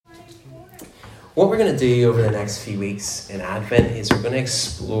What we're going to do over the next few weeks in Advent is we're going to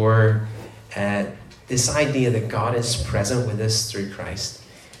explore this idea that God is present with us through Christ.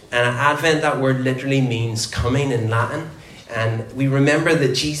 And Advent, that word literally means coming in Latin. And we remember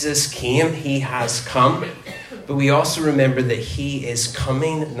that Jesus came, he has come. But we also remember that he is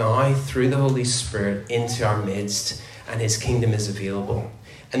coming now through the Holy Spirit into our midst, and his kingdom is available.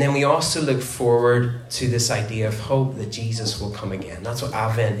 And then we also look forward to this idea of hope that Jesus will come again. That's what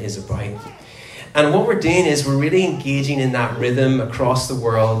Advent is about. And what we're doing is we're really engaging in that rhythm across the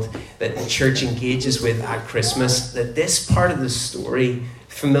world that the church engages with at Christmas, that this part of the story,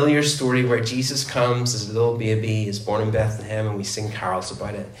 familiar story where Jesus comes as a little baby, is born in Bethlehem, and we sing carols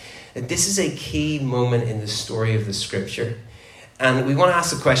about it, that this is a key moment in the story of the scripture. And we want to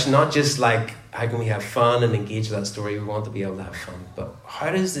ask the question, not just like, how can we have fun and engage with that story? We want to be able to have fun. But how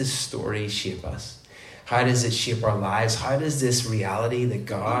does this story shape us? How does it shape our lives? How does this reality that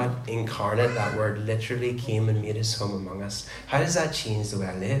God incarnate, that word literally came and made his home among us, how does that change the way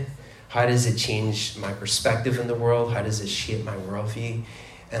I live? How does it change my perspective in the world? How does it shape my worldview?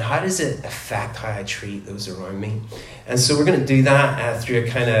 And how does it affect how I treat those around me? And so we're going to do that through a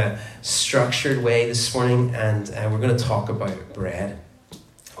kind of structured way this morning. And we're going to talk about bread,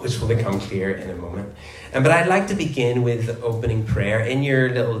 which will become clear in a moment. But I'd like to begin with the opening prayer. In your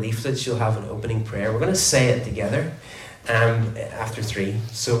little leaflets, you'll have an opening prayer. We're going to say it together after three.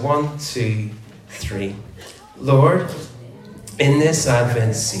 So 1, 2, 3. Lord, in this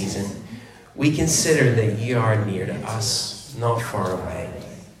Advent season, we consider that you are near to us, not far away,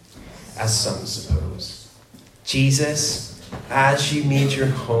 as some suppose. Jesus, as you made your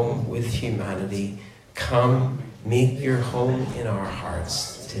home with humanity, come make your home in our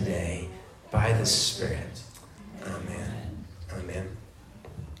hearts today by the Spirit. Amen. Amen.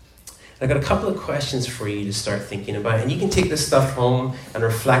 I've got a couple of questions for you to start thinking about, and you can take this stuff home and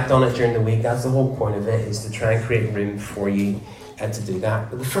reflect on it during the week. That's the whole point of it, is to try and create room for you and to do that.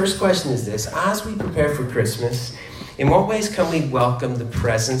 But the first question is this: as we prepare for Christmas, in what ways can we welcome the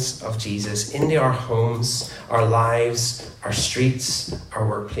presence of Jesus into our homes, our lives, our streets, our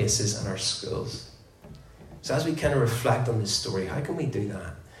workplaces, and our schools? So as we kind of reflect on this story, how can we do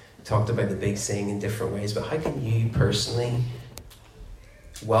that? We talked about the big thing in different ways, but how can you personally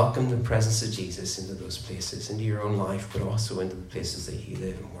welcome the presence of Jesus into those places, into your own life, but also into the places that you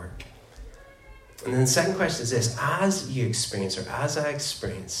live and work? And then the second question is this: as you experience, or as I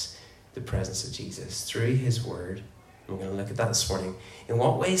experience, the presence of Jesus through his word, we're going to look at that this morning, in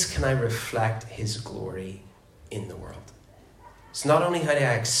what ways can I reflect his glory in the world? It's not only how do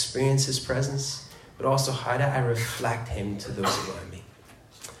I experience his presence, but also how do I reflect him to those around me?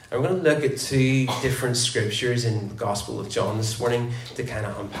 And we're going to look at 2 different scriptures in the Gospel of John this morning to kind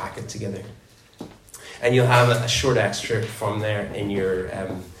of unpack it together. And you'll have a short excerpt from there in your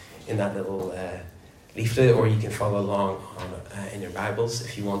in that little leaflet, or you can follow along in your Bibles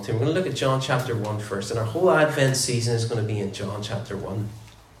if you want to. We're going to look at John chapter 1 first, and our whole Advent season is going to be in John chapter 1.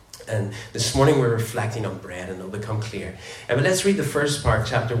 And this morning we're reflecting on bread, and it'll become clear. But let's read the first part,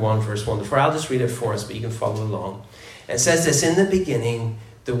 chapter 1, verse 1. Before, I'll just read it for us, but you can follow along. It says this: in the beginning,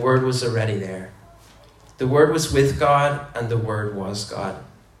 the Word was already there. The Word was with God, and the Word was God.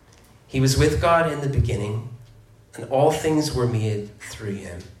 He was with God in the beginning, and all things were made through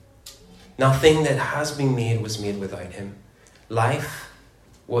him. Nothing that has been made was made without him. Life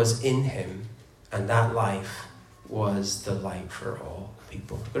was in him, and that life was the light for all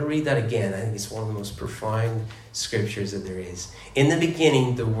people. I'm going to read that again. I think it's one of the most profound scriptures that there is. In the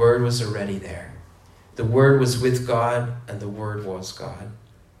beginning, the Word was already there. The Word was with God, and the Word was God.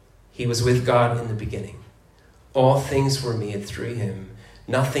 He was with God in the beginning. All things were made through him.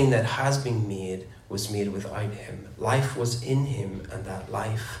 Nothing that has been made was made without him. Life was in him, and that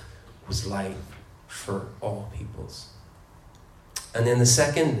life was light for all peoples. And then the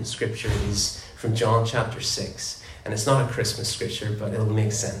second scripture is from John chapter 6. And it's not a Christmas scripture, but it'll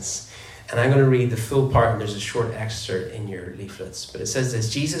make sense. And I'm going to read the full part, and there's a short excerpt in your leaflets. But it says this: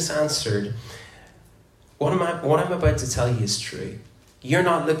 Jesus answered, what I'm about to tell you is true. You're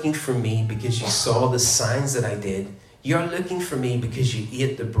not looking for me because you saw the signs that I did. You're looking for me because you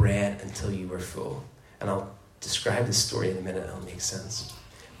ate the bread until you were full. And I'll describe this story in a minute. It'll make sense.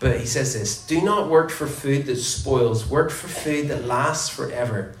 But he says this: do not work for food that spoils. Work for food that lasts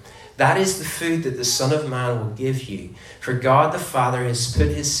forever. That is the food that the Son of Man will give you. For God the Father has put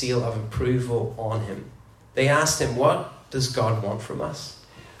his seal of approval on him. They asked him, what does God want from us?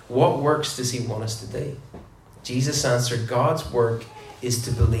 What works does he want us to do? Jesus answered, God's work is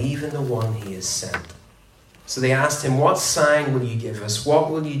to believe in the one he has sent. So they asked him, what sign will you give us? What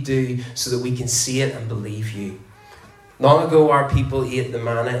will you do so that we can see it and believe you? Long ago our people ate the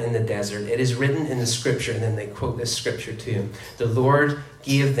manna in the desert. It is written in the scripture, and then they quote this scripture to him. The Lord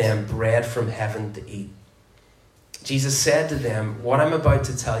gave them bread from heaven to eat. Jesus said to them, what I'm about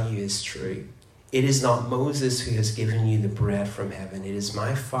to tell you is true. It is not Moses who has given you the bread from heaven. It is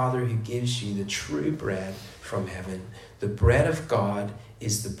my Father who gives you the true bread from heaven. The bread of God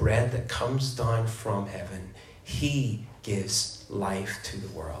is the bread that comes down from heaven. He gives life to the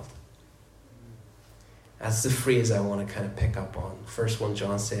world. That's the phrase I want to kind of pick up on. First one,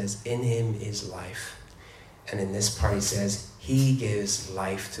 John says, in him is life. And in this part he says, he gives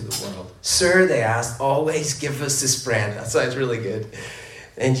life to the world. Sir, they asked, always give us this bread. That sounds really good.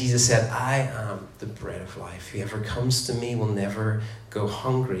 And Jesus said, I am the bread of life. Whoever comes to me will never go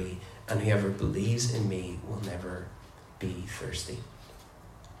hungry, and whoever believes in me will never be thirsty.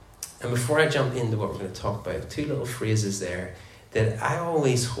 And before I jump into what we're going to talk about, two little phrases there that I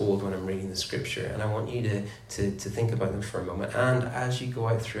always hold when I'm reading the scripture, and I want you to think about them for a moment. And as you go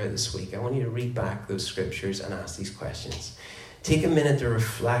out throughout this week, I want you to read back those scriptures and ask these questions. Take a minute to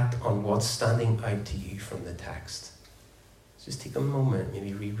reflect on what's standing out to you from the text. Just take a moment,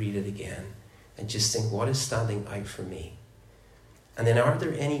 maybe reread it again, and just think, what is standing out for me? And then are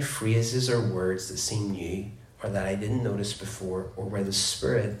there any phrases or words that seem new or that I didn't notice before, or where the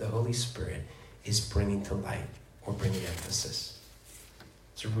Spirit, the Holy Spirit, is bringing to light or bringing emphasis?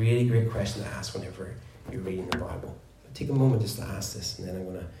 It's a really great question to ask whenever you're reading the Bible. Take a moment just to ask this, and then I'm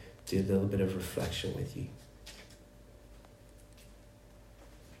going to do a little bit of reflection with you.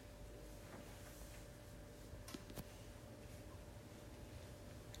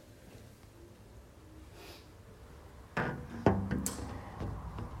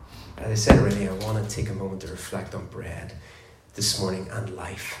 As I said already, I want to take a moment to reflect on bread this morning and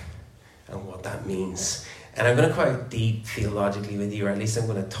life and what that means. And I'm going to quite deep theologically with you, or at least I'm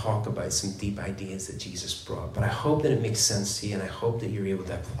going to talk about some deep ideas that Jesus brought. But I hope that it makes sense to you, and I hope that you're able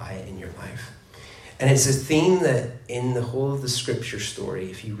to apply it in your life. And it's a theme that in the whole of the scripture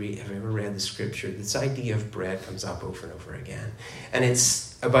story, if you have ever read the scripture, this idea of bread comes up over and over again. And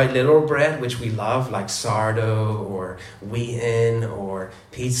it's about literal bread, which we love, like sourdough or wheaten or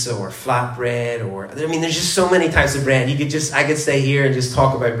pizza or flatbread, or there's just so many types of bread. I could stay here and just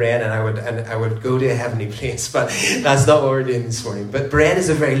talk about bread, and I would go to a heavenly place, but that's not what we're doing this morning. But bread is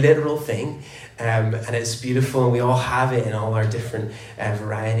a very literal thing, and it's beautiful, and we all have it in all our different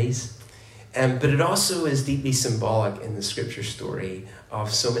varieties. But it also is deeply symbolic in the scripture story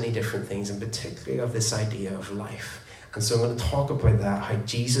of so many different things, and particularly of this idea of life. And so I'm going to talk about that, how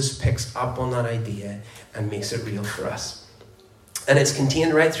Jesus picks up on that idea and makes it real for us. And it's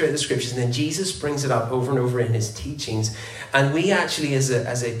contained right throughout the scriptures, and then Jesus brings it up over and over in his teachings. And we actually, as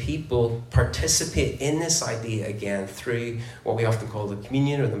a people, participate in this idea again through what we often call the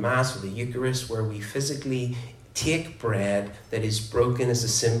communion or the Mass or the Eucharist, where we physically take bread that is broken as a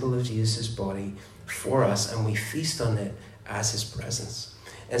symbol of Jesus' body for us, and we feast on it as his presence.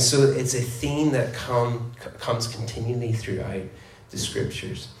 And so it's a theme that comes continually throughout the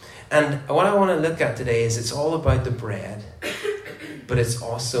scriptures. And what I want to look at today is it's all about the bread, but it's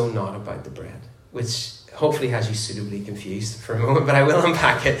also not about the bread, which hopefully has you suitably confused for a moment, but I will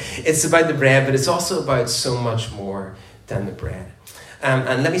unpack it. It's about the bread, but it's also about so much more than the bread.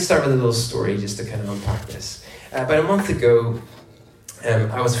 And let me start with a little story just to kind of unpack this. About a month ago,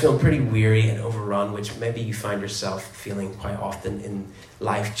 I was feeling pretty weary and overrun, which maybe you find yourself feeling quite often in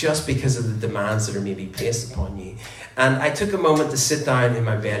life just because of the demands that are maybe placed upon you. And I took a moment to sit down in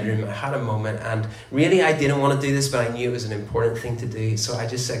my bedroom. I had a moment, and really I didn't want to do this, but I knew it was an important thing to do. So I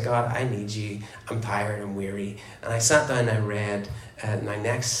just said, God, I need you. I'm tired and weary. And I sat down and I read my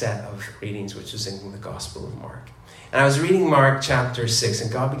next set of readings, which was in the Gospel of Mark. And I was reading Mark chapter 6, and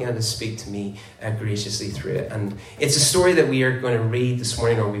God began to speak to me graciously through it. And it's a story that we are going to read this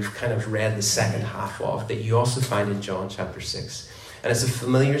morning, or we've kind of read the second half of, that you also find in John chapter 6. And it's a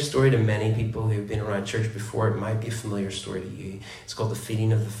familiar story to many people who've been around church before. It might be a familiar story to you. It's called the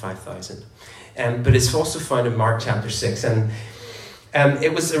feeding of the 5,000. But it's also found in Mark chapter 6. And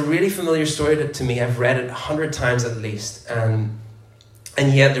it was a really familiar story to me. I've read it 100 times at least.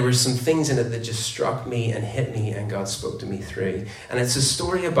 And yet there were some things in it that just struck me and hit me, and God spoke to me through. And it's a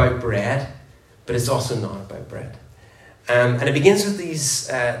story about bread, but it's also not about bread. And it begins with these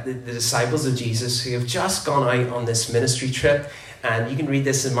the disciples of Jesus who have just gone out on this ministry trip. And you can read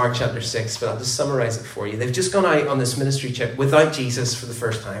this in Mark chapter 6, but I'll just summarize it for you. They've just gone out on this ministry trip without Jesus for the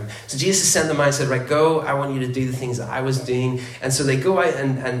first time. So Jesus sent them out and said, right, go, I want you to do the things that I was doing. And so they go out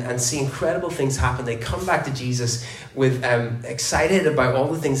and see incredible things happen. They come back to Jesus with excited about all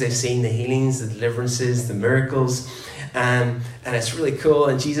the things they've seen, the healings, the deliverances, the miracles. And it's really cool.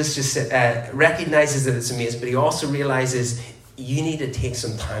 And Jesus just recognizes that it's amazing, but he also realizes you need to take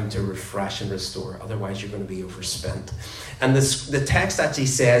some time to refresh and restore. Otherwise, you're going to be overspent. And the text actually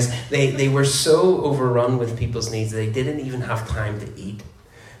says they were so overrun with people's needs that they didn't even have time to eat.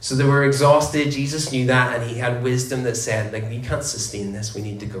 So they were exhausted. Jesus knew that, and he had wisdom that said, like, you can't sustain this. We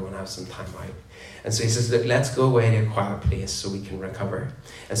need to go and have some time out. And so he says, look, let's go away to a quiet place so we can recover.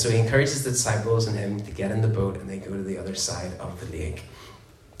 And so he encourages the disciples and him to get in the boat, and they go to the other side of the lake.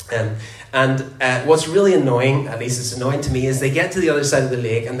 What's really annoying, at least it's annoying to me, is they get to the other side of the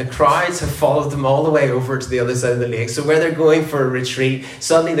lake and the crowds have followed them all the way over to the other side of the lake. So where they're going for a retreat,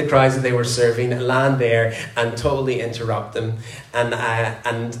 suddenly the crowds that they were serving land there and totally interrupt them. And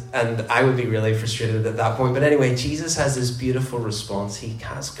I would be really frustrated at that point. But anyway, Jesus has this beautiful response. He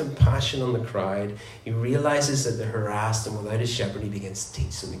has compassion on the crowd. He realizes that they're harassed, and without a shepherd, he begins to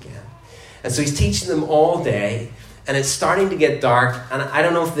teach them again. And so he's teaching them all day. And it's starting to get dark, and I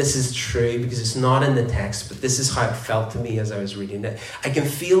don't know if this is true because it's not in the text, but this is how it felt to me as I was reading it. I can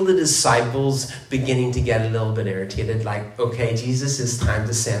feel the disciples beginning to get a little bit irritated, like, okay, Jesus, it's time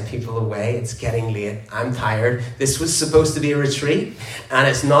to send people away. It's getting late. I'm tired. This was supposed to be a retreat, and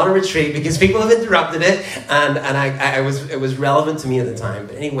it's not a retreat because people have interrupted it, and it was relevant to me at the time.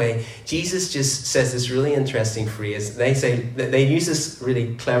 But anyway, Jesus just says this really interesting phrase. They use this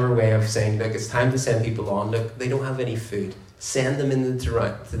really clever way of saying, look, it's time to send people on. Look, they don't have any food. Send them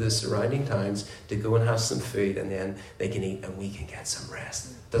to the surrounding towns to go and have some food, and then they can eat and we can get some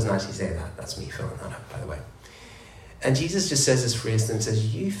rest. Doesn't actually say that. That's me filling that up, by the way. And Jesus just says this phrase to them,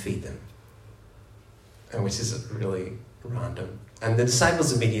 says, you feed them. And which is really random. And the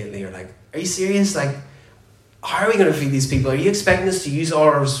disciples immediately are like, are you serious? Like, how are we going to feed these people? Are you expecting us to use all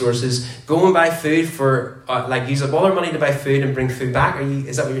our resources, go and buy food for, use up all our money to buy food and bring food back?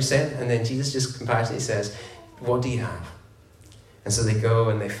 Is that what you're saying? And then Jesus just compassionately says, what do you have? And so they go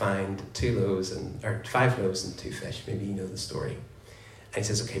and they find 5 loaves and 2 fish. Maybe you know the story. And he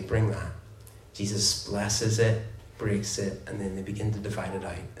says, okay, bring that. Jesus blesses it, breaks it, and then they begin to divide it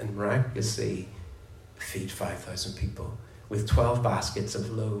out and miraculously feed 5,000 people with 12 baskets of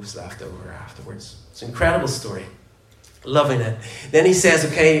loaves left over afterwards. It's an incredible story. Loving it. Then he says,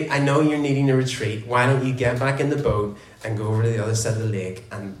 okay, I know you're needing a retreat. Why don't you get back in the boat and go over to the other side of the lake?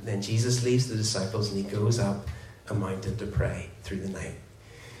 And then Jesus leaves the disciples and he goes up a mountain to pray through the night.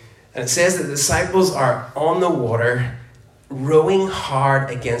 And it says that the disciples are on the water, rowing hard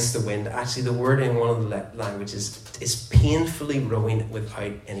against the wind. Actually, the word in one of the languages is painfully rowing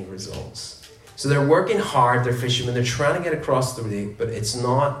without any results. So they're working hard, they're fishermen, they're trying to get across the lake, but it's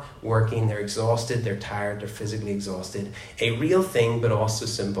not working. They're exhausted, they're tired, they're physically exhausted. A real thing, but also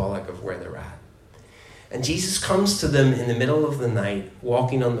symbolic of where they're at. And Jesus comes to them in the middle of the night,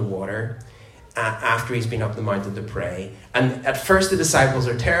 walking on the water, after he's been up the mountain to pray. And at first the disciples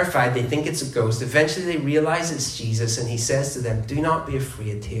are terrified, they think it's a ghost. Eventually they realize it's Jesus, and he says to them, do not be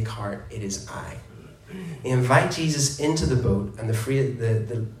afraid, take heart, it is I. They invite Jesus into the boat, and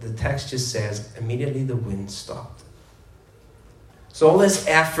the text just says, immediately the wind stopped. So all this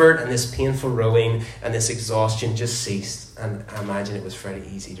effort and this painful rowing and this exhaustion just ceased, and I imagine it was fairly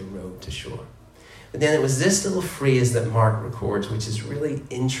easy to row to shore. But then it was this little phrase that Mark records, which is really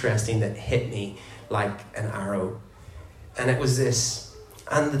interesting, that hit me like an arrow. And it was this,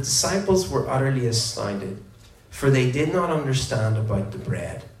 and the disciples were utterly astounded, for they did not understand about the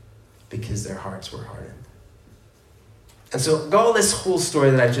bread, because their hearts were hardened. And so got all this whole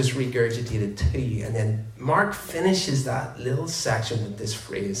story that I just regurgitated to you, and then Mark finishes that little section with this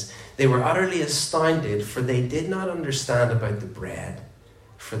phrase. They were utterly astounded, for they did not understand about the bread,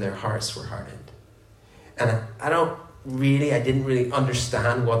 for their hearts were hardened. And I didn't really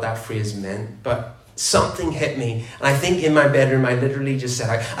understand what that phrase meant, but something hit me. And I think in my bedroom, I literally just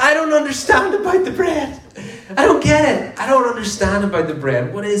said, I don't understand about the bread. I don't get it. I don't understand about the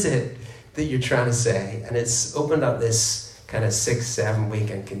bread. What is it that you're trying to say? And it's opened up this kind of 6-7 week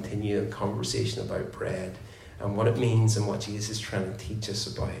and continuing conversation about bread and what it means and what Jesus is trying to teach us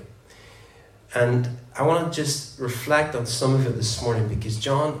about. And I want to just reflect on some of it this morning, because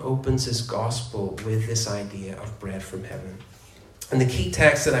John opens his gospel with this idea of bread from heaven. And the key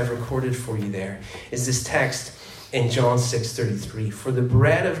text that I've recorded for you there is this text in John 6:33. For the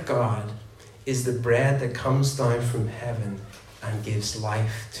bread of God is the bread that comes down from heaven and gives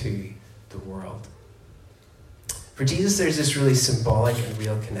life to the world. For Jesus, there's this really symbolic and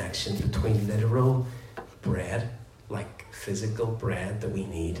real connection between literal bread, like physical bread that we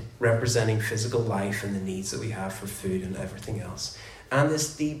need, representing physical life and the needs that we have for food and everything else, and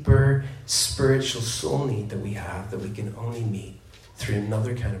this deeper spiritual soul need that we have that we can only meet through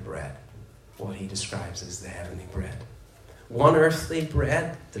another kind of bread, what he describes as the heavenly bread. One earthly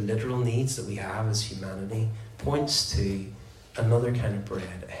bread, the literal needs that we have as humanity, points to another kind of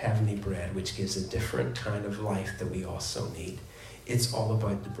bread, a heavenly bread, which gives a different kind of life that we also need. It's all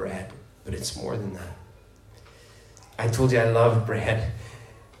about the bread, but it's more than that. I told you I love bread.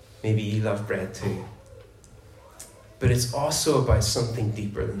 Maybe you love bread too. But it's also about something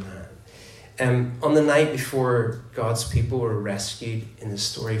deeper than that. On the night before God's people were rescued in the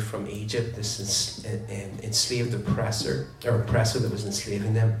story from Egypt, this enslaved oppressor that was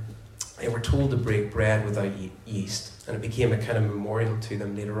enslaving them, they were told to break bread without yeast. And it became a kind of memorial to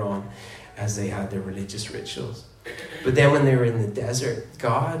them later on as they had their religious rituals. But then when they were in the desert,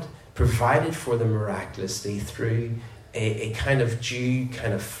 God provided for them miraculously through a kind of dew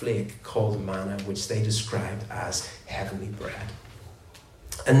kind of flake called manna, which they described as heavenly bread.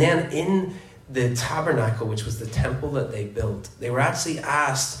 And then in the tabernacle, which was the temple that they built, they were actually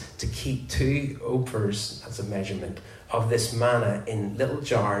asked to keep 2 opers, as a measurement, of this manna in little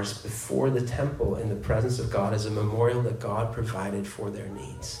jars before the temple in the presence of God as a memorial that God provided for their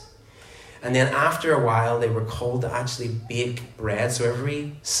needs. And then after a while, they were called to actually bake bread. So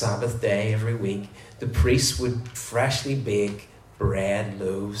every Sabbath day, every week, the priests would freshly bake bread,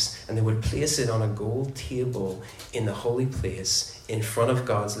 loaves, and they would place it on a gold table in the holy place in front of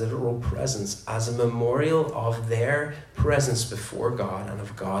God's literal presence as a memorial of their presence before God and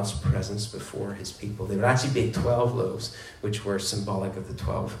of God's presence before his people. They would actually bake 12 loaves, which were symbolic of the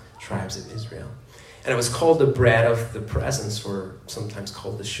 12 tribes of Israel. And it was called the bread of the presence, or sometimes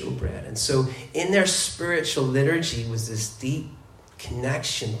called the showbread. And so in their spiritual liturgy was this deep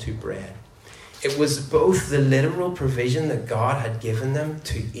connection to bread. It was both the literal provision that God had given them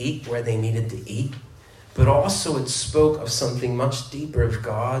to eat where they needed to eat, but also it spoke of something much deeper, of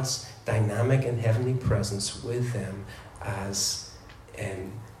God's dynamic and heavenly presence with them as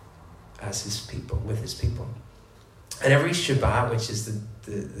his people, with his people. And every Shabbat, which is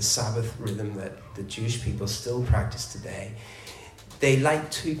the Sabbath rhythm that the Jewish people still practice today, they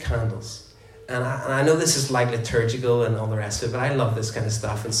light 2 candles. And I know this is like liturgical and all the rest of it, but I love this kind of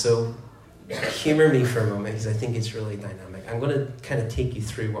stuff. And so humor me for a moment, because I think it's really dynamic. I'm going to kind of take you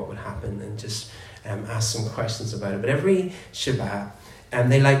through what would happen and just ask some questions about it. But every Shabbat,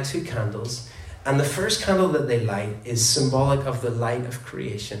 they light 2 candles. And the first candle that they light is symbolic of the light of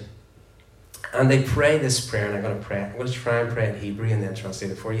creation. And they pray this prayer, and I'm going to try and pray in Hebrew and then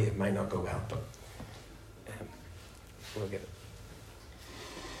translate it for you. It might not go well, but we'll get it.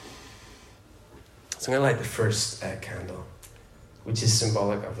 So I'm going to light the first candle, which is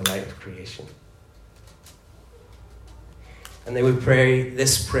symbolic of the light of creation. And they would pray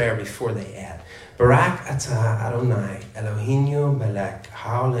this prayer before they ate. Barak atah Adonai Eloheinu melech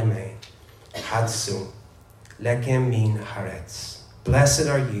haolamei hadsu lekem min haaretz. Blessed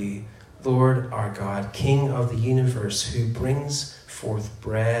are you, Lord our God, King of the universe, who brings forth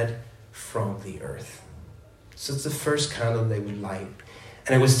bread from the earth. So it's the first candle they would light.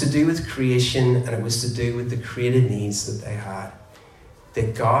 And it was to do with creation, and it was to do with the created needs that they had.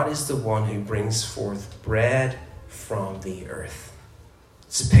 That God is the one who brings forth bread from the earth.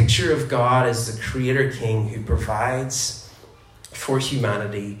 It's a picture of God as the creator king who provides for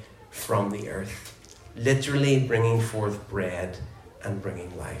humanity from the earth, literally bringing forth bread and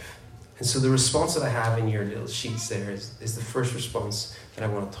bringing life. And so the response that I have in your little sheets there is the first response that I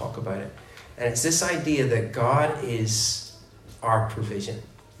want to talk about it. And it's this idea that God is our provision.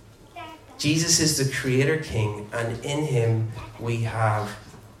 Jesus is the creator king, and in him we have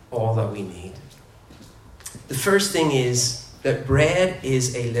all that we need. The first thing is that bread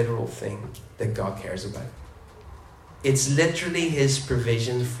is a literal thing that God cares about. It's literally his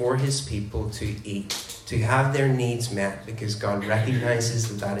provision for his people to eat, to have their needs met, because God recognizes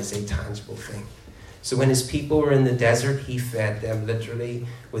that that is a tangible thing. So when his people were in the desert, he fed them literally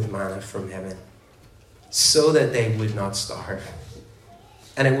with manna from heaven so that they would not starve.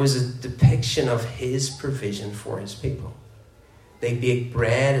 And it was a depiction of his provision for his people. They baked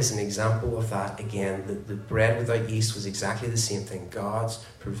bread as an example of that. Again, the bread without yeast was exactly the same thing, God's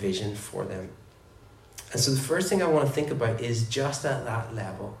provision for them. And so the first thing I want to think about is just at that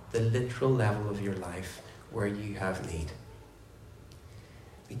level, the literal level of your life where you have need.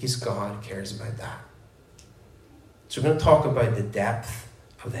 Because God cares about that. So we're going to talk about the depth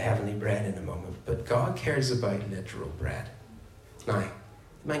of the heavenly bread in a moment, but God cares about literal bread. Now, it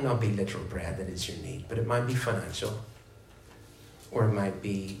might not be literal bread that is your need, but it might be financial, or it might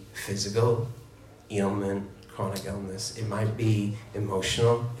be physical, ailment, chronic illness. It might be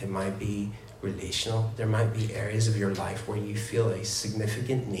emotional, it might be relational. There might be areas of your life where you feel a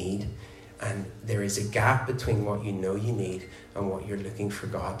significant need, And there is a gap between what you know you need and what you're looking for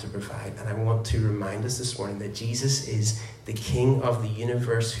God to provide. And I want to remind us this morning that Jesus is the King of the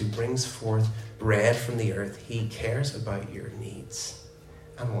universe who brings forth bread from the earth. He cares about your needs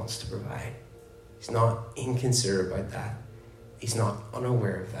and wants to provide. He's not inconsiderate about that. He's not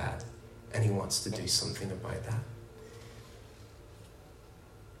unaware of that. And he wants to do something about that.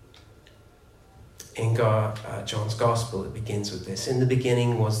 In John's Gospel, it begins with this. In the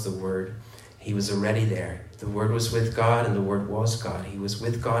beginning was the Word. He was already there. The Word was with God, and the Word was God. He was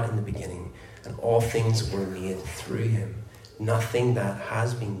with God in the beginning, and all things were made through him. Nothing that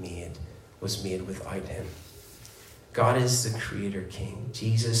has been made was made without him. God is the Creator King.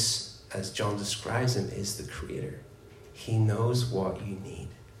 Jesus, as John describes him, is the Creator. He knows what you need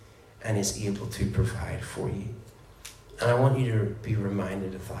and is able to provide for you. And I want you to be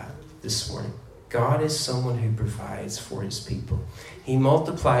reminded of that this morning. God is someone who provides for his people. He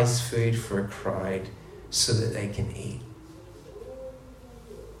multiplies food for a crowd so that they can eat.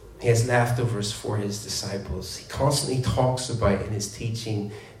 He has leftovers for his disciples. He constantly talks about in his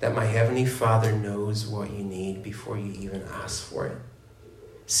teaching that my heavenly Father knows what you need before you even ask for it.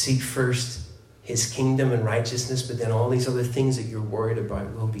 Seek first his kingdom and righteousness, but then all these other things that you're worried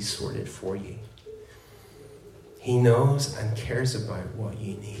about will be sorted for you. He knows and cares about what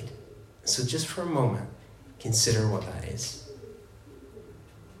you need. So just for a moment, consider what that is.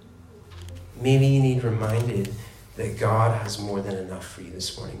 Maybe you need reminded that God has more than enough for you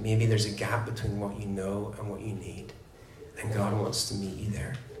this morning. Maybe there's a gap between what you know and what you need, and God wants to meet you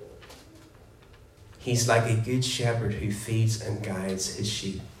there. He's like a good shepherd who feeds and guides his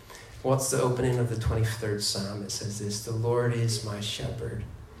sheep. What's the opening of the 23rd Psalm? It says this: the Lord is my shepherd.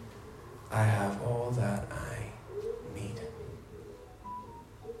 I have all that I need.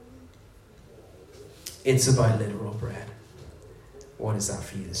 It's about literal bread. What is that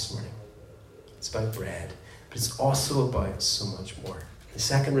for you this morning? It's about bread, but it's also about so much more. The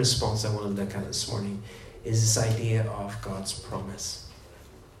second response I want to look at this morning is this idea of God's promise.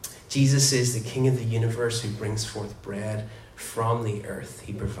 Jesus is the King of the universe who brings forth bread from the earth.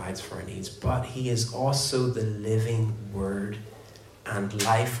 He provides for our needs, but he is also the living word, and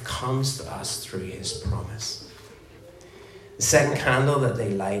life comes to us through his promise. The second candle that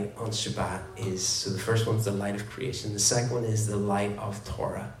they light on Shabbat is, so the first one's the light of creation. The second one is the light of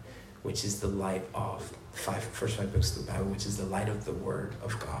Torah, which is the light of the first five books of the Bible, which is the light of the Word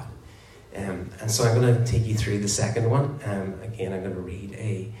of God. And so I'm going to take you through the second one. Again, I'm going to read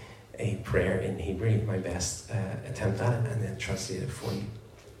a prayer in Hebrew, my best attempt at it, and then translate it for you.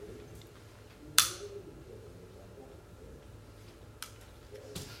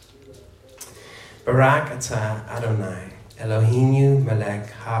 Barak atah Adonai, Eloheinu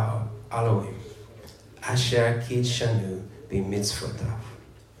melech ha-Elohim, asher kidshanu b'mitzvotav.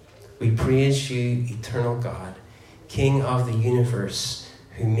 We praise you, eternal God, King of the universe,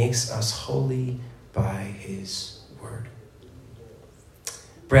 who makes us holy by his word.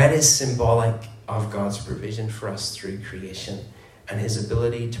 Bread is symbolic of God's provision for us through creation and his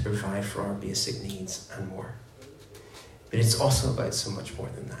ability to provide for our basic needs and more. But it's also about so much more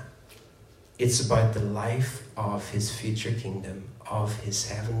than that. It's about the life of his future kingdom, of his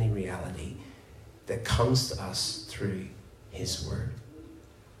heavenly reality that comes to us through his word.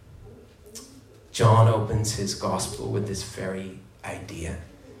 John opens his gospel with this very idea.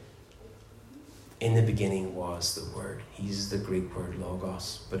 In the beginning was the Word. He uses the Greek word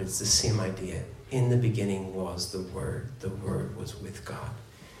logos, but it's the same idea. In the beginning was the Word. The Word was with God.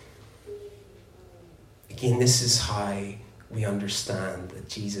 Again, this is how we understand that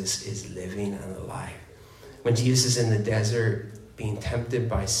Jesus is living and alive. When Jesus is in the desert being tempted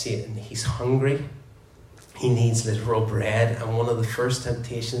by Satan, he's hungry. He needs literal bread, and one of the first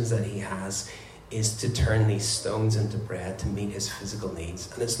temptations that he has is to turn these stones into bread to meet his physical needs.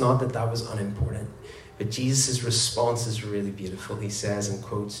 And it's not that that was unimportant, but Jesus' response is really beautiful. He says, and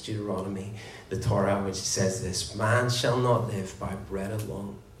quotes Deuteronomy, the Torah, which says this: man shall not live by bread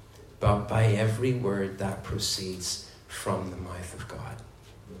alone, but by every word that proceeds from the mouth of God.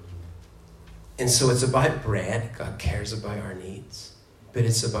 And so it's about bread. God cares about our needs, but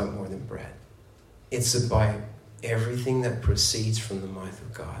it's about more than bread. It's about everything that proceeds from the mouth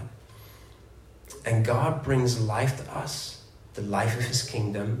of God. And God brings life to us, the life of his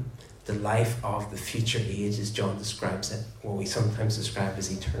kingdom, the life of the future age, as John describes it, what we sometimes describe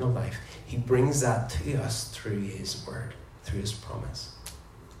as eternal life. He brings that to us through his word, through his promise.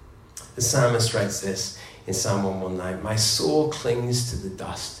 The psalmist writes this in Psalm 119, my soul clings to the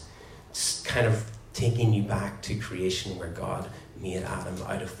dust, just kind of taking you back to creation where God made Adam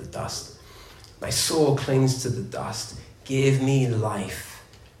out of the dust. My soul clings to the dust. Give me life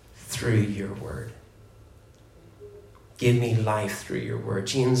through your word. Give me life through your word.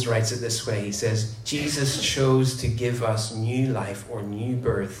 James writes it this way. He says, Jesus chose to give us new life or new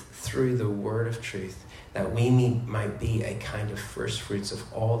birth through the word of truth, that we might be a kind of first fruits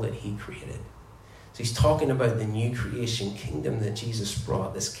of all that he created. So he's talking about the new creation kingdom that Jesus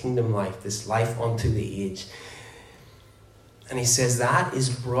brought, this kingdom life, this life unto the age. And he says that is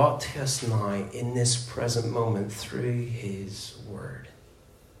brought to us now in this present moment through his word.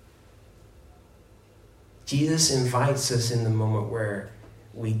 Jesus invites us in the moment where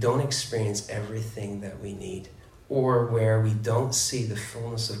we don't experience everything that we need, or where we don't see the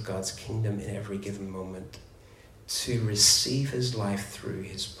fullness of God's kingdom in every given moment, to receive his life through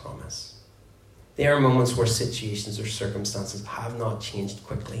his promise. There are moments where situations or circumstances have not changed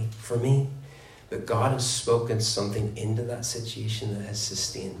quickly for me, but God has spoken something into that situation that has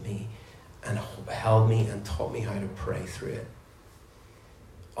sustained me and held me and taught me how to pray through it.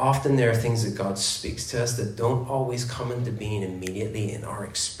 Often there are things that God speaks to us that don't always come into being immediately in our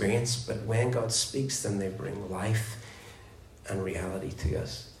experience, but when God speaks them, they bring life and reality to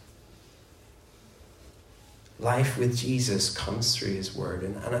us. Life with Jesus comes through his word.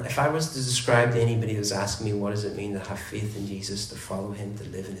 And if I was to describe to anybody who's asking me, what does it mean to have faith in Jesus, to follow him, to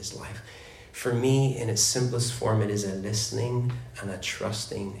live in his life? For me, in its simplest form, it is a listening and a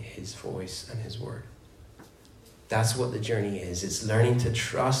trusting his voice and his word. That's what the journey is. It's learning to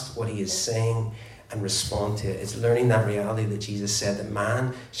trust what he is saying and respond to it. It's learning that reality that Jesus said, that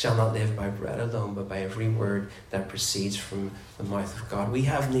man shall not live by bread alone, but by every word that proceeds from the mouth of God. We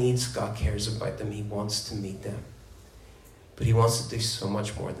have needs. God cares about them. He wants to meet them. But he wants to do so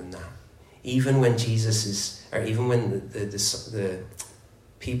much more than that. Even when the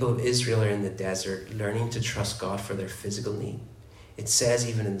people of Israel are in the desert, learning to trust God for their physical need, it says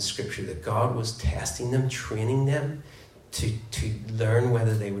even in the scripture that God was testing them, training them to learn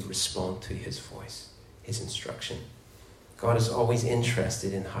whether they would respond to his voice, his instruction. God is always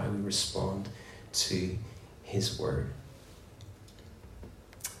interested in how we respond to his word.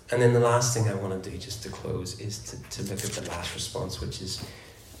 And then the last thing I want to do just to close is to look at the last response, which is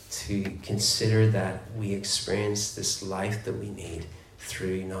to consider that we experience this life that we need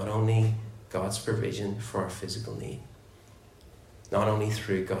through not only God's provision for our physical need, not only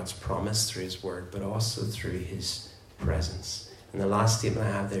through God's promise, through his word, but also through his presence. And the last statement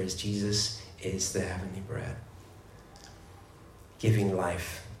I have there is Jesus is the heavenly bread, giving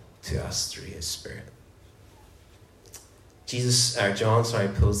life to us through his spirit. John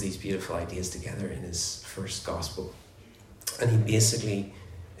pulls these beautiful ideas together in his first gospel. And he basically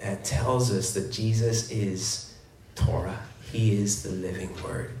tells us that Jesus is Torah. He is the living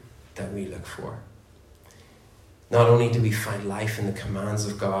word that we look for. Not only do we find life in the commands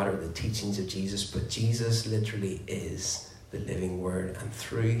of God or the teachings of Jesus, but Jesus literally is the living word, and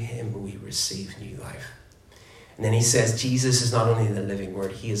through him we receive new life. And then he says Jesus is not only the living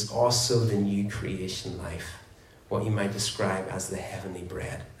word, he is also the new creation life, what you might describe as the heavenly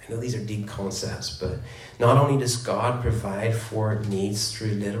bread. I know these are deep concepts, but not only does God provide for needs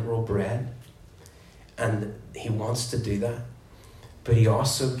through literal bread, and he wants to do that, but he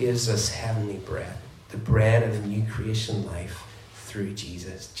also gives us heavenly bread, the bread of new creation life through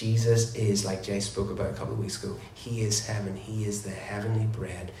Jesus. Jesus is, like Jay spoke about a couple of weeks ago, he is heaven. He is the heavenly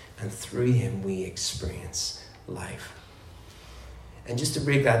bread, and through him we experience life. And just to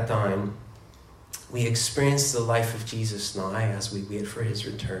break that down, we experience the life of Jesus now as we wait for his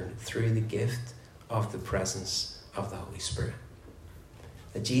return through the gift of the presence of the Holy Spirit.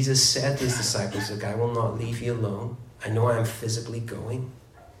 That Jesus said to his disciples, look, I will not leave you alone. I know I'm physically going,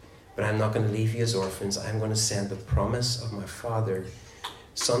 but I'm not going to leave you as orphans. I'm going to send the promise of my Father,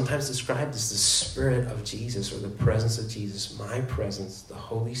 sometimes described as the Spirit of Jesus or the presence of Jesus, my presence, the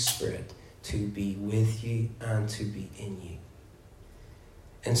Holy Spirit, to be with you and to be in you.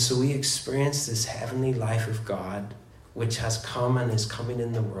 And so we experience this heavenly life of God, which has come and is coming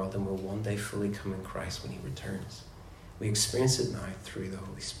in the world and will one day fully come in Christ when he returns. We experience it now through the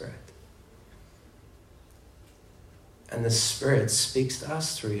Holy Spirit. And the Spirit speaks to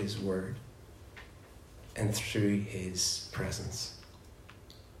us through his word and through his presence.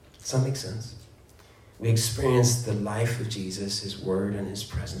 Does that make sense? We experience the life of Jesus, his word, and his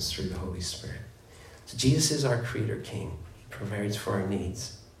presence through the Holy Spirit. So Jesus is our Creator King. He provides for our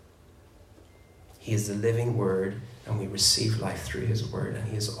needs. He is the living word, and we receive life through his word. And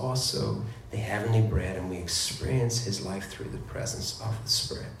he is also the heavenly bread, and we experience his life through the presence of the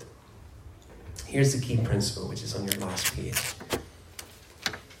Spirit. Here's the key principle, which is on your last page.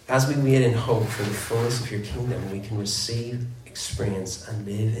 As we wait in hope for the fullness of your kingdom, we can receive, experience, and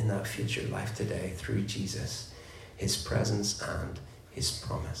live in that future life today through Jesus, his presence, and his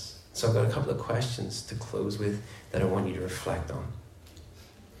promise. So I've got a couple of questions to close with that I want you to reflect on.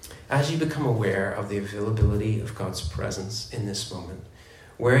 As you become aware of the availability of God's presence in this moment,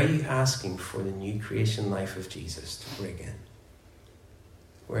 where are you asking for the new creation life of Jesus to break in?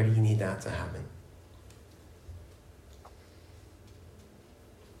 Where do you need that to happen?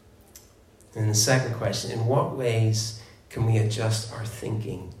 And the second question, in what ways can we adjust our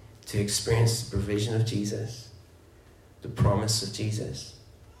thinking to experience the provision of Jesus, the promise of Jesus,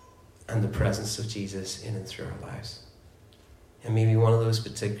 and the presence of Jesus in and through our lives? And maybe one of those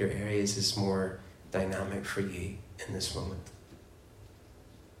particular areas is more dynamic for you in this moment.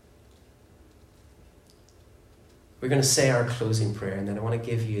 We're going to say our closing prayer, and then I want to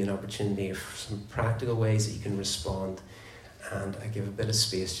give you an opportunity of some practical ways that you can respond, and I give a bit of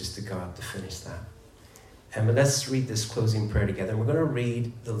space just to God to finish that. But let's read this closing prayer together. We're going to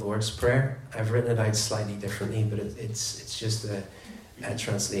read the Lord's Prayer. I've written it out slightly differently, but it's just a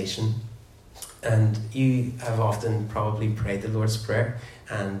translation. And you have often probably prayed the Lord's Prayer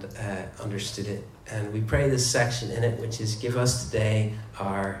and understood it. And we pray this section in it, which is, give us today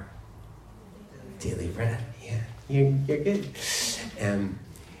our daily bread. Yeah, you're good.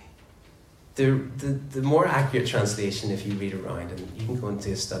 The more accurate translation, if you read around, and you can go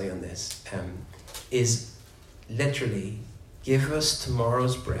into a study on this, is literally, give us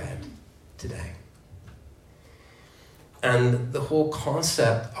tomorrow's bread today. And the whole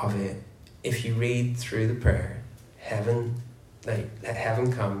concept of it, if you read through the prayer, let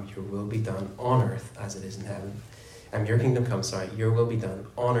heaven come, your will be done on earth as it is in heaven. Your kingdom come, your will be done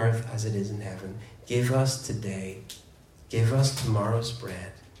on earth as it is in heaven. Give us tomorrow's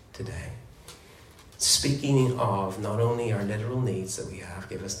bread today. Speaking of not only our literal needs that we have,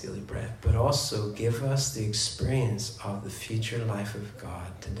 give us daily bread, but also give us the experience of the future life of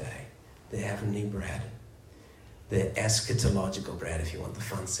God today, the heavenly bread, the eschatological bread, if you want the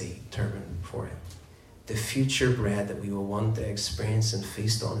fancy term for it, the future bread that we will want to experience and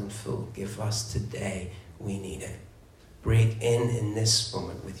feast on in full. Give us today, we need it. Break in this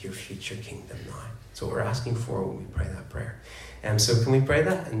moment with your future kingdom now. So we're asking for when we pray that prayer. So can we pray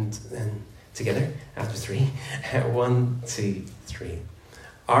that and together after 3? 1, 2, 3.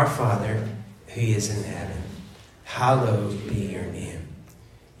 Our Father, who is in heaven, hallowed be your name.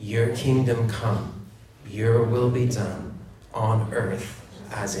 Your kingdom come, your will be done on earth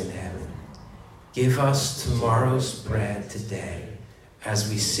as in heaven. Give us tomorrow's bread today as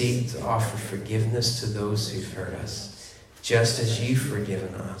we seek to offer forgiveness to those who've hurt us, just as you've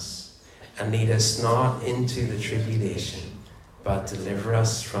forgiven us. And lead us not into the tribulation, but deliver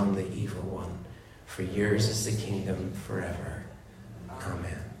us from the evil one. For yours is the kingdom forever.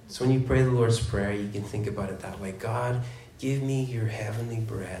 Amen. So when you pray the Lord's Prayer, you can think about it that way. God, give me your heavenly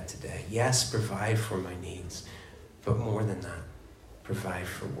bread today. Yes, provide for my needs, but more than that, provide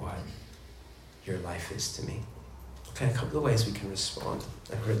for what your life is to me. Okay, a couple of ways we can respond.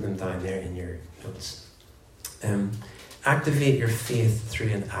 I've written them down there in your notes. Activate your faith through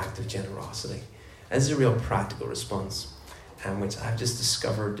an act of generosity. This is a real practical response, which I've just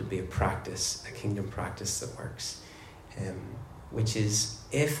discovered to be a practice, a kingdom practice that works, which is,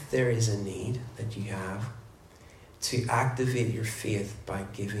 if there is a need that you have, to activate your faith by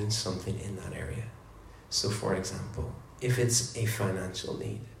giving something in that area. So for example, if it's a financial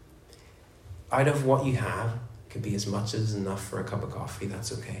need, out of what you have, could be as much as enough for a cup of coffee,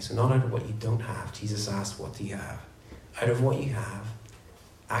 that's okay. So not out of what you don't have. Jesus asked, what do you have? Out of what you have,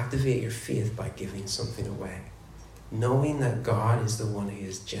 activate your faith by giving something away, knowing that God is the one who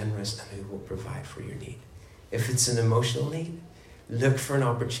is generous and who will provide for your need. If it's an emotional need, look for an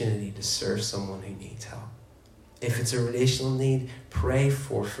opportunity to serve someone who needs help. If it's a relational need, pray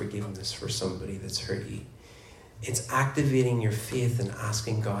for forgiveness for somebody that's hurt you. It's activating your faith and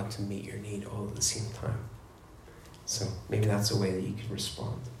asking God to meet your need all at the same time. So maybe that's a way that you can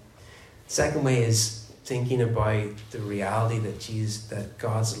respond. Second way is thinking about the reality that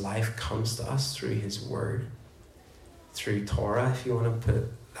God's life comes to us through his word, through Torah, if you want to put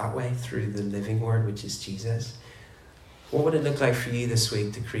it that way, through the living word, which is Jesus. What would it look like for you this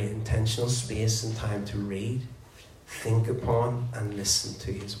week to create intentional space and time to read, think upon, and listen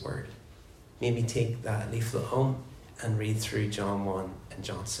to his word? Maybe take that leaflet home and read through John 1 and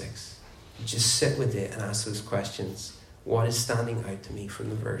John 6. Just sit with it and ask those questions. What is standing out to me from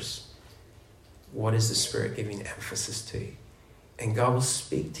the verse? What is the Spirit giving emphasis to? And God will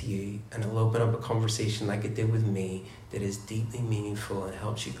speak to you, and it'll open up a conversation like it did with me that is deeply meaningful and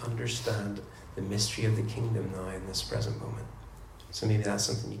helps you understand the mystery of the kingdom now in this present moment. So maybe that's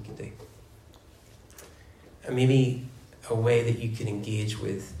something you can do. And maybe a way that you can engage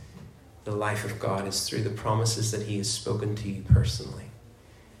with the life of God is through the promises that he has spoken to you personally.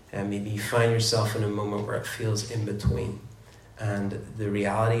 And maybe you find yourself in a moment where it feels in between. And the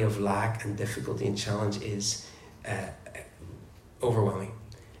reality of lack and difficulty and challenge is overwhelming.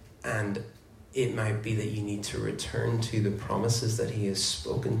 And it might be that you need to return to the promises that he has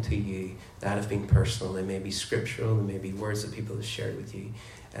spoken to you that have been personal. They may be scriptural, they may be words that people have shared with you,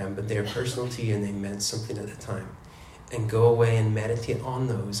 but they're personal to you and they meant something at the time. And go away and meditate on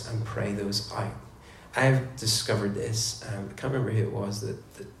those and pray those out. I've discovered this, I can't remember who it was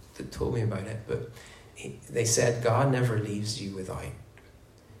that told me about it, but they said God never leaves you without.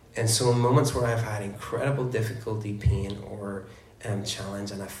 And so in moments where I've had incredible difficulty, pain, or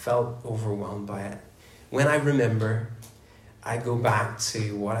challenge, and I felt overwhelmed by it, when I remember, I go back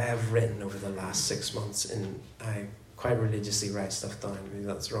to what I have written over the last 6 months, and I quite religiously write stuff down. Maybe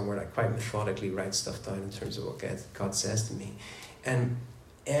that's the wrong word. I quite methodically write stuff down in terms of what God says to me. And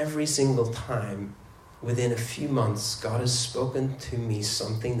every single time, within a few months, God has spoken to me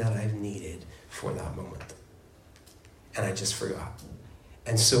something that I've needed for that moment. And I just forgot.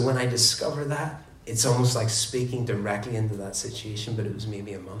 And so when I discover that, it's almost like speaking directly into that situation, but it was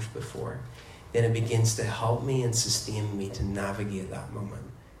maybe a month before. Then it begins to help me and sustain me to navigate that moment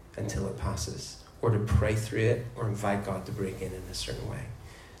until it passes, or to pray through it, or invite God to break in a certain way.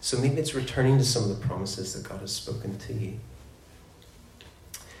 So maybe it's returning to some of the promises that God has spoken to you.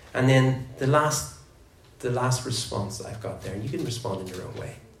 And then the last response that I've got there, and you can respond in your own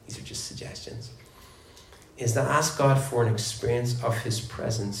way, these are just suggestions, is to ask God for an experience of his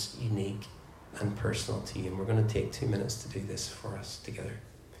presence, unique and personal to you. And we're going to take 2 minutes to do this for us together.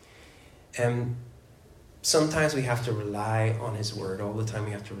 Sometimes we have to rely on his word. All the time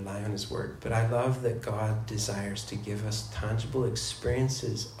we have to rely on his word. But I love that God desires to give us tangible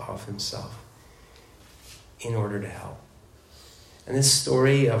experiences of himself in order to help. And this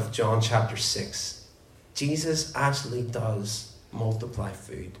story of John chapter 6, Jesus actually does multiply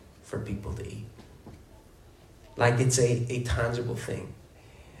food for people to eat. Like it's a tangible thing.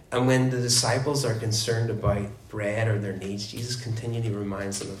 And when the disciples are concerned about bread or their needs, Jesus continually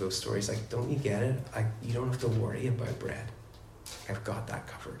reminds them of those stories. Like, don't you get it? You don't have to worry about bread. I've got that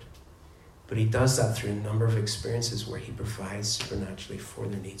covered. But he does that through a number of experiences where he provides supernaturally for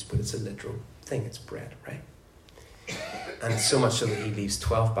their needs. But it's a literal thing. It's bread, right? And so much so that he leaves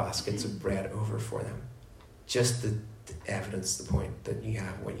 12 baskets of bread over for them. Just the evidence, the point that you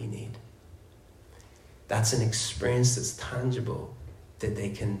have what you need. That's an experience that's tangible, that they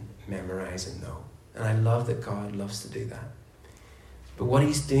can memorize and know. And I love that God loves to do that. But what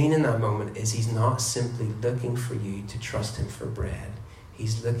he's doing in that moment is he's not simply looking for you to trust him for bread.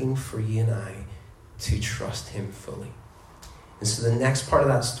 He's looking for you and I to trust him fully. And so the next part of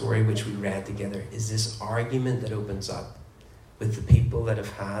that story, which we read together, is this argument that opens up with the people that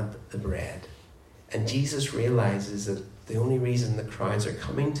have had the bread. And Jesus realizes that the only reason the crowds are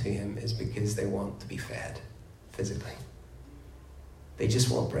coming to him is because they want to be fed physically. They just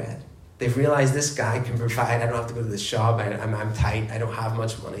want bread. They've realized this guy can provide. I don't have to go to the shop. I'm tight. I don't have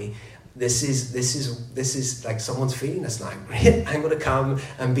much money. This is like someone's feeding us now. Great. I'm going to come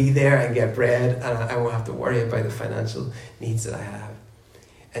and be there and get bread, and I won't have to worry about the financial needs that I have.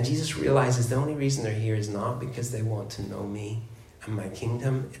 And Jesus realizes the only reason they're here is not because they want to know me and my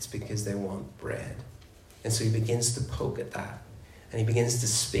kingdom. It's because they want bread. And so he begins to poke at that, and he begins to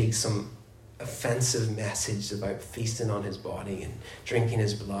speak some offensive message about feasting on his body and drinking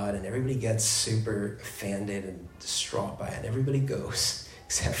his blood, and everybody gets super offended and distraught by it, and everybody goes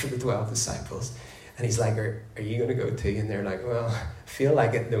except for the 12 disciples. And he's like, are you going to go too? And they're like, well, I feel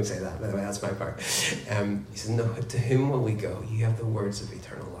like it. Don't say that, by the way, that's my part. He says, no, to whom will we go? You have the words of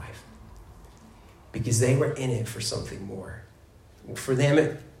eternal life. Because they were in it for something more. For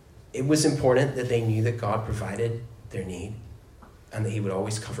them, it was important that they knew that God provided their need, and that he would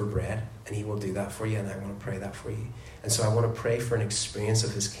always cover bread, and he will do that for you, and I want to pray that for you. And so I want to pray for an experience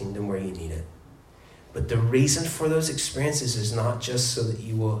of his kingdom where you need it. But the reason for those experiences is not just so that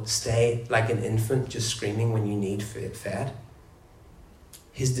you will stay like an infant just screaming when you need fed.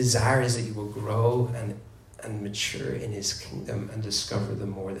 His desire is that you will grow and mature in his kingdom and discover the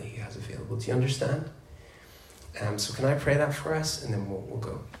more that he has available. Do you understand? So can I pray that for us, and then we'll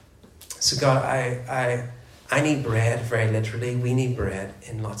go. So God, I need bread, very literally. We need bread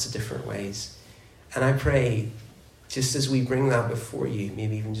in lots of different ways. And I pray, just as we bring that before you,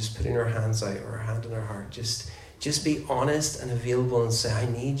 maybe even just putting our hands out or our hand on our heart, just be honest and available and say, I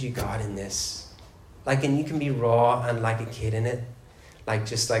need you, God, in this. And you can be raw and like a kid in it.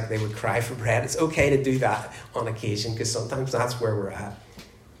 Just like they would cry for bread. It's okay to do that on occasion, because sometimes that's where we're at.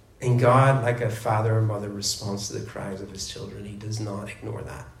 And God, like a father or mother, responds to the cries of his children. He does not ignore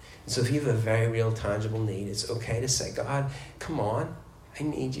that. So if you have a very real, tangible need, it's okay to say, God, come on. I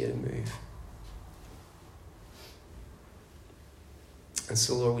need you to move. And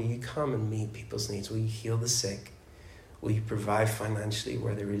so, Lord, will you come and meet people's needs? Will you heal the sick? Will you provide financially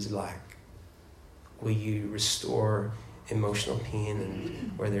where there is lack? Will you restore emotional pain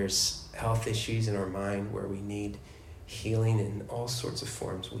and where there's health issues in our mind, where we need healing in all sorts of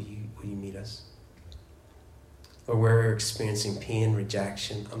forms? Will you meet us? Or where we're experiencing pain,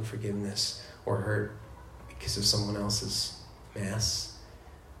 rejection, unforgiveness, or hurt because of someone else's mess,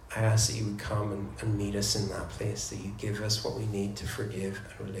 I ask that you would come and meet us in that place, that you give us what we need to forgive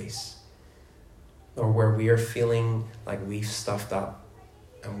and release. Or where we are feeling like we've stuffed up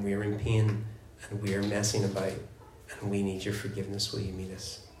and we're in pain and we are messing about and we need your forgiveness, will you meet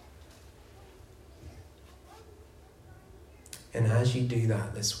us? And as you do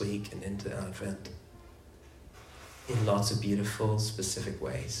that this week and into Advent, in lots of beautiful, specific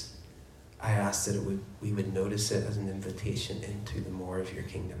ways, I ask that we would notice it as an invitation into the more of your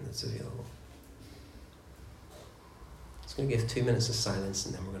kingdom that's available. I'm just going to give 2 minutes of silence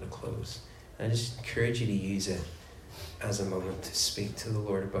and then we're going to close. And I just encourage you to use it as a moment to speak to the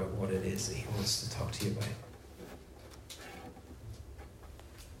Lord about what it is that he wants to talk to you about.